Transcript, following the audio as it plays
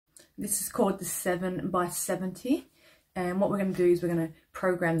This is called the 7 by 70. And what we're going to do is we're going to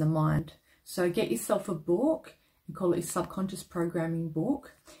program the mind. So get yourself a book and call it your subconscious programming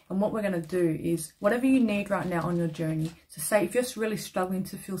book. And what we're going to do is whatever you need right now on your journey. So say if you're just really struggling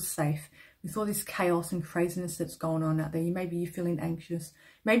to feel safe with all this chaos and craziness that's going on out there, maybe you're feeling anxious.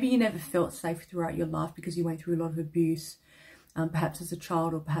 Maybe you never felt safe throughout your life because you went through a lot of abuse, perhaps as a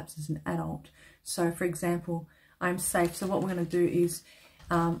child or perhaps as an adult. So for example, I'm safe. So what we're going to do is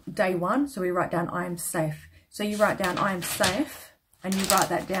day 1, so we write down I am safe. So you write down I am safe and you write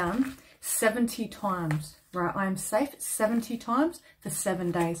that down 70 times, right? I am safe 70 times for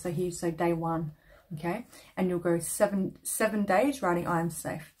 7 days. So here you say day 1, okay? And you'll go seven days writing I am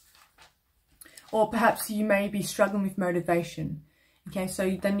safe. Or perhaps you may be struggling with motivation. Okay,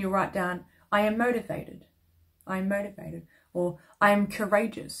 so then you'll write down, I am motivated. I am motivated. Or I am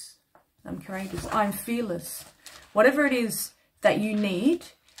courageous. I'm courageous. I'm fearless. Whatever it is that you need,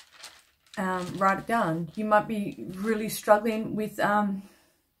 write it down. You might be really struggling with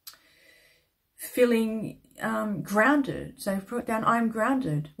feeling grounded. So put down, I'm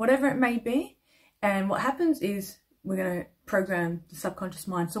grounded. Whatever it may be. And what happens is we're going to program the subconscious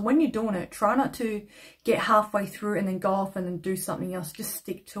mind. So when you're doing it, try not to get halfway through and then go off and then do something else. Just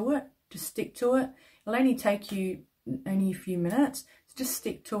stick to it. Just stick to it. It'll only take you only a few minutes. So just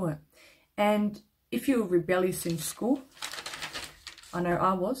stick to it. And if you're rebellious in school, I know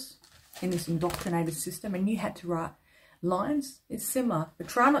I was in this indoctrinated system and you had to write lines, it's similar. But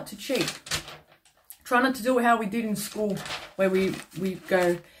try not to cheat. Try not to do it how we did in school where we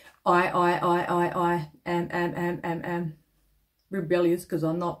go I am rebellious, because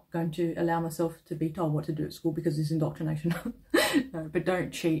I'm not going to allow myself to be told what to do at school because it's indoctrination. No, but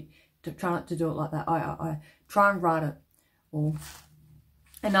don't cheat. Try not to do it like that. I try and write it all.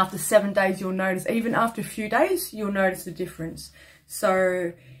 And after 7 days, you'll notice, even after a few days, you'll notice the difference.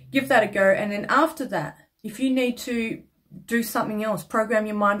 So give that a go. And then after that, if you need to do something else, program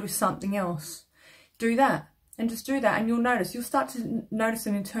your mind with something else, do that. And just do that. And you'll notice, you'll start to notice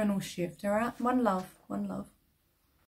an internal shift. All right? One love. One love.